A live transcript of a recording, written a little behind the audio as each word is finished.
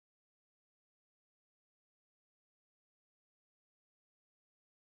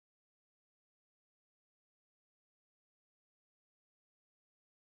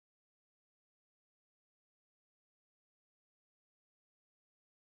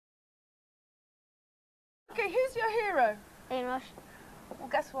Okay, who's your hero? Ian Rush. Well,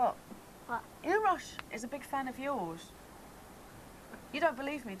 guess what? What? Ian Rush is a big fan of yours. You don't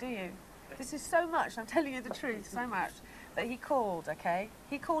believe me, do you? This is so much, I'm telling you the truth, so much, that he called, okay?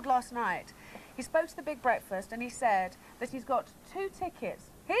 He called last night. He spoke to the Big Breakfast and he said that he's got 2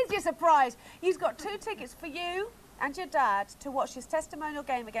 tickets. Here's your surprise. He's got 2 tickets for you and your dad to watch his testimonial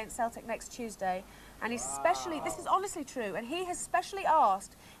game against Celtic next Tuesday. And he's specially, this is honestly true, and he has specially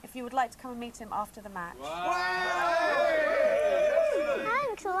asked if you would like to come and meet him after the match.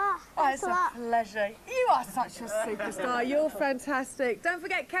 Thanks a lot. Oh, it's a pleasure. You are such a superstar. You're fantastic. Don't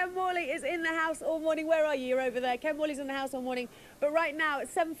forget, Ken Morley is in the house all morning. Where are you? You're over there. Ken Morley's in the house all morning. But right now,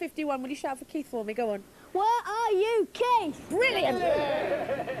 it's 7:51. Will you shout for Keith for me? Go on. Where are you, Keith? Brilliant.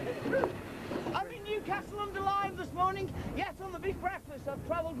 I'm in Newcastle-under-Lyme this morning. Yes, on the Big Breakfast, I've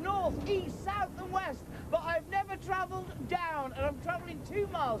travelled north, east, south and west, but I've never travelled down, and I'm travelling 2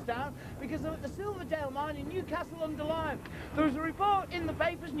 miles down because I'm at the Silverdale mine in Newcastle-under-Lyme. There was a report in the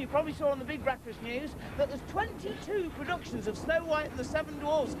papers, and you probably saw on the Big Breakfast News, that there's 22 productions of Snow White and the Seven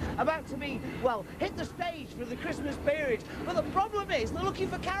Dwarfs about to be, well, hit the stage for the Christmas period. But the problem is, they're looking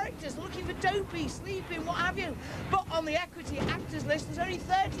for characters, they're looking for Dopey, Sleeping, what have you. But on the Equity Actors list, there's only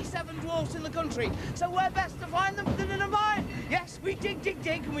 37 dwarfs in the country, so where best to find them than in a mine? Yes, we dig,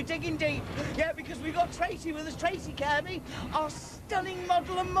 and we're digging deep. Yeah, because we got Tracy with us, Tracy Kirby, our stunning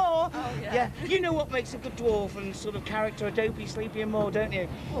model and more. Oh, yeah. Yeah, you know what makes a good dwarf and sort of character, a Dopey, Sleepy and more, don't you?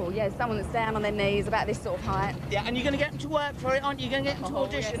 Oh, yeah, someone that's down on their knees, about this sort of height. Yeah, and you're going to get them to work for it, aren't you? You're going to get them to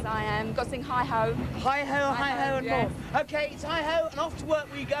audition. Yes, I am. Got to sing hi-ho. Hi-ho, and yes. more. OK, it's hi-ho, and off to work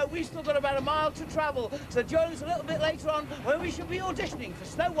we go. We've still got about a mile to travel, so join us a little bit later on where we should be auditioning for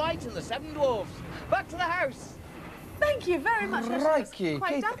Snow White and the Seven Dwarfs. Back to the house. Thank you very much. Crikey,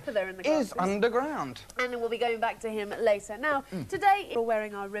 Quite Keith damper there in the is glasses. underground. And we'll be going back to him later. Now, today we're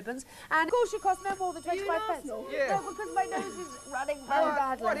wearing our ribbons, and of course you cost no more than 25 pence. Yeah. No, because my nose is running very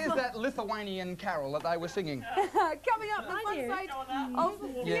badly. What is that Lithuanian carol that they were singing? Coming up the fun side of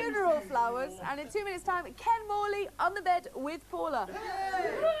funeral flowers, and in 2 minutes' time, Ken Morley on the bed with Paula.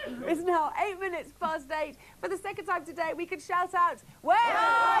 It's now 8 minutes past 8. For the second time today, we can shout out, "Where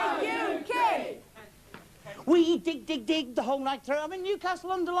are you, Ken?" We dig the whole night through. I'm in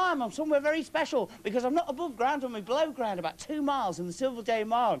Newcastle-under-Lyme. I'm somewhere very special because I'm not above ground, I'm below ground, about 2 miles in the Silverdale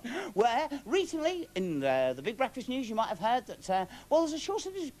mine, where recently, in the Big Breakfast News, you might have heard that, well, there's a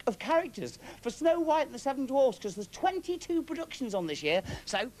shortage of characters for Snow White and the Seven Dwarfs because there's 22 productions on this year.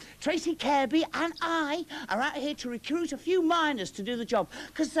 So, Tracy Kirby and I are out here to recruit a few miners to do the job.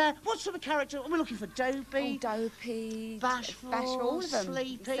 Because what sort of character? We're looking for Dopey, Dopey, Bashful, all of them.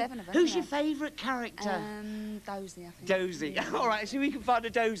 Sleepy. 7 of them. Who's your favourite character? Dozy, I think. Dozy. All right, so we can find a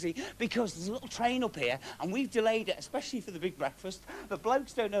Dozy because there's a little train up here and we've delayed it, especially for the Big Breakfast. The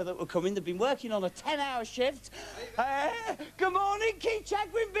blokes don't know that we're coming. They've been working on a 10-hour shift. Good morning, Keith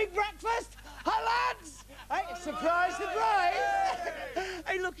Chegwin, Big Breakfast. Hi, lads. Hey, surprise, surprise.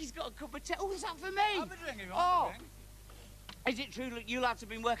 Hey, look, he's got a cup of tea. Oh, is that for me? I've been drinking. Oh. Is it true that you lads have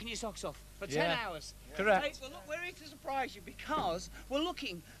been working your socks off for 10 hours? Correct. Hey, well, look, we're here to surprise you because we're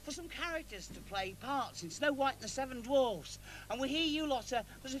looking for some characters to play parts in Snow White and the Seven Dwarfs. And we hear you lot,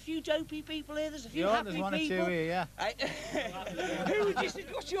 there's a few Dopey people here, there's a few happy there's one people. or two here, yeah. Who would you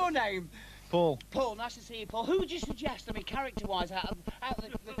what's your name? Paul. Paul, nice to see you, Paul. Who would you suggest, I mean, character-wise, out of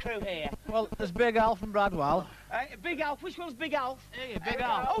the crew here? Well, there's Big Al from Bradwell. Big Alf, which one's Big Alf? Hey, Big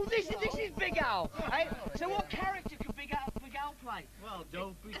Al. Oh, this is Big Al. So what character could Big Al play? Well,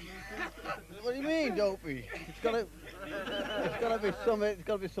 Dopey. What do you mean, Dopey? It's gotta be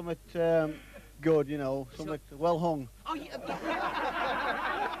something good, you know, something well hung. Oh, yeah.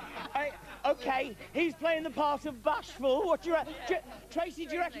 Okay, he's playing the part of Bashful. What do you reckon? Tracy,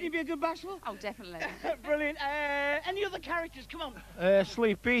 do you reckon he'd be a good Bashful? Oh, definitely. Brilliant. Any other characters? Come on.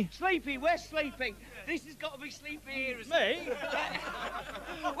 Sleepy. Sleepy, where's Sleepy? This has got to be Sleepy here, isn't it? Me?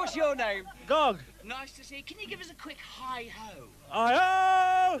 What's your name? Gog. Nice to see you. Can you give us a quick hi-ho?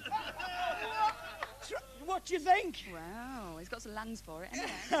 Hi-ho! What do you think? Wow, he's got some lands for it,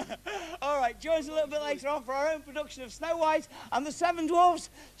 anyway. All right, join us a little bit later on for our own production of Snow White and the Seven Dwarfs,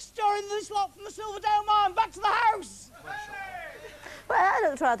 starring this lot from the Silverdale mine. Back to the house! Well, that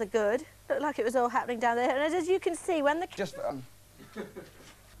looked rather good. Looked like it was all happening down there. And as you can see, when the... Just,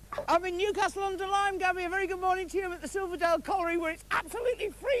 I'm in Newcastle under Lyme, Gabby. A very good morning to you. I'm at the Silverdale Colliery where it's absolutely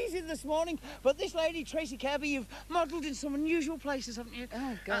freezing this morning. But this lady, Tracy Kirby, you've modelled in some unusual places, haven't you?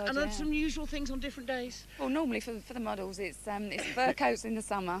 Oh, God, And yeah. done some unusual things on different days. Well, normally for the models, it's fur coats in the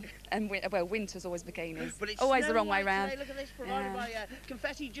summer, and winter's always bikinis. But it's always the Snow wrong way White round. today. Look at this, provided by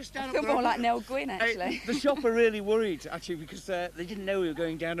confetti just down I at feel the more road. like Nell Gwyn, actually. The shop are really worried, actually, because they didn't know we were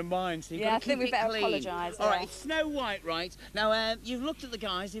going down a mine, so you've Yeah, got I to think keep we it better clean. apologise, All right, yeah. it's Snow White, right? Now, you've looked at the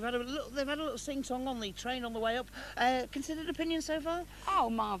guys. They've had a little sing-song on the train on the way up. Considered opinion so far? Oh,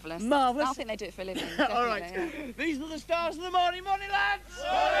 marvellous. Marvellous. I think they do it for a living. All right. definitely, yeah. These are the stars of the morning, lads.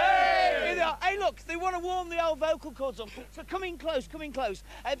 Hey! Hey, look, they want to warm the old vocal cords up. So come in close.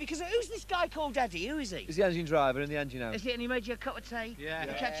 Because who's this guy called Eddie? Who is he? He's the engine driver in the engine house. Is he? And he made you a cup of tea? Yeah.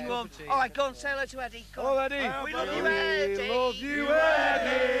 To catch you Cup warm. of tea. All right, go on, say hello to Eddie. Come Hello, on. Eddie. We love you, Eddie. We love you,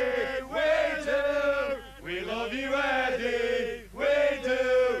 Eddie. We do. We love you, Eddie. We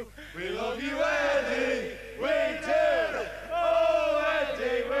do. We love you, Eddie. We do. Oh,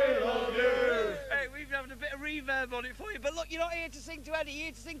 Eddie, we love you. Hey, we've having a bit of reverb on it for you, but look, you're not here to sing to Eddie, you're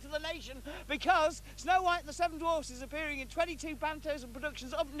here to sing to the nation, because Snow White and the Seven Dwarfs is appearing in 22 pantos and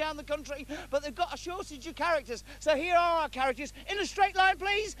productions up and down the country, but they've got a shortage of characters. So here are our characters. In a straight line,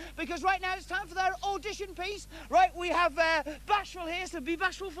 please, because right now it's time for their audition piece. Right, we have Bashful here, so be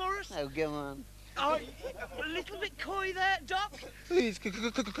bashful for us. Oh, go on. Oh, a little bit coy there, Doc. It's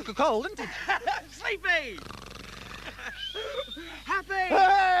cold, isn't it? Sleepy. Happy.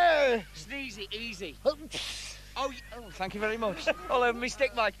 Hey! Sneezy, easy. Oh, thank you very much. All over me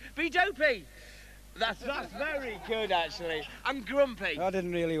stick mic. Be dopey. That's very good, actually. I'm grumpy. I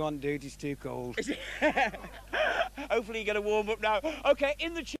didn't really want dude, it's too cold. Hopefully you're going to warm up now. OK,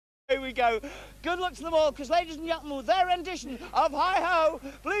 in the here we go. Good luck to them all, because ladies and gentlemen, with their rendition of Hi Ho,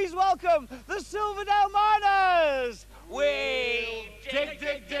 please welcome the Silverdale Miners. We Dig,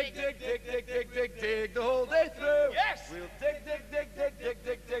 dig, dig, dig, dig, dig, dig, dig, dig the whole day through. Yes. We'll dig, dig, dig, dig, dig,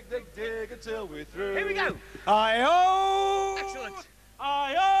 dig, dig, dig, dig until we're through. Here we go. Hi-ho! Excellent.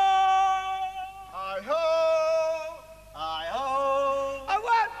 Hi-ho! Hi-ho! Hi-ho! A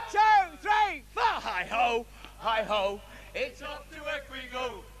 1, 2, 3, 4. Hi ho, hi ho. It's off to work we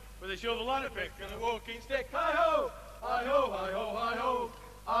go, with a shovel and a pick and a walking stick. Hi-ho! Hi-ho, hi-ho, hi-ho,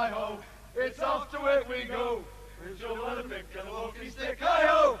 hi-ho. It's off to work we go, with a shovel and a pick and a walking stick.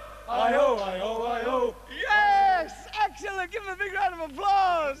 Hi-ho! Hi-ho, hi-ho, hi-ho. Yes, excellent. Give them a big round of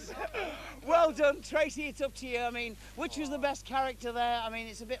applause. Well done, Tracy. It's up to you. I mean, which was the best character there? I mean,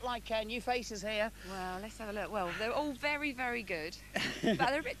 it's a bit like new faces here. Well, let's have a look. Well, they're all very, very good. But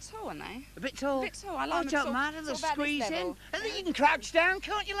they're a bit tall, aren't they? A bit tall. A bit tall. I like them. don't Sort of- matter. They'll sort of about this squeeze in. level. And then you can crouch down,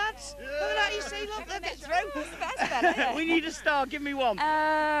 can't you, lads? Look at that. You see, look, they'll get through. That's better, yeah. We need a star. Give me one.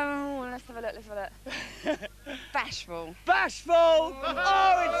 Let's have a look. Bashful. Bashful.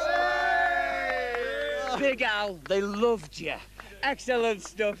 Oh, it's Big Al. They loved you. Excellent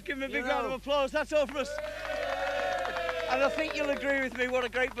stuff. Give me a big round of applause. That's all from us. And I think you'll agree with me, what a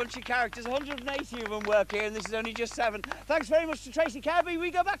great bunch of characters. 180 of them work here, and this is only just 7. Thanks very much to Tracy Kirby.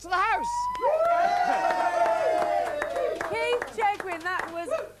 We go back to the house. Keith Chegwin, that was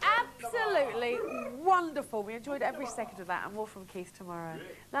absolutely wonderful. We enjoyed every second of that, and more from Keith tomorrow.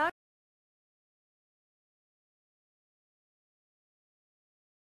 Now,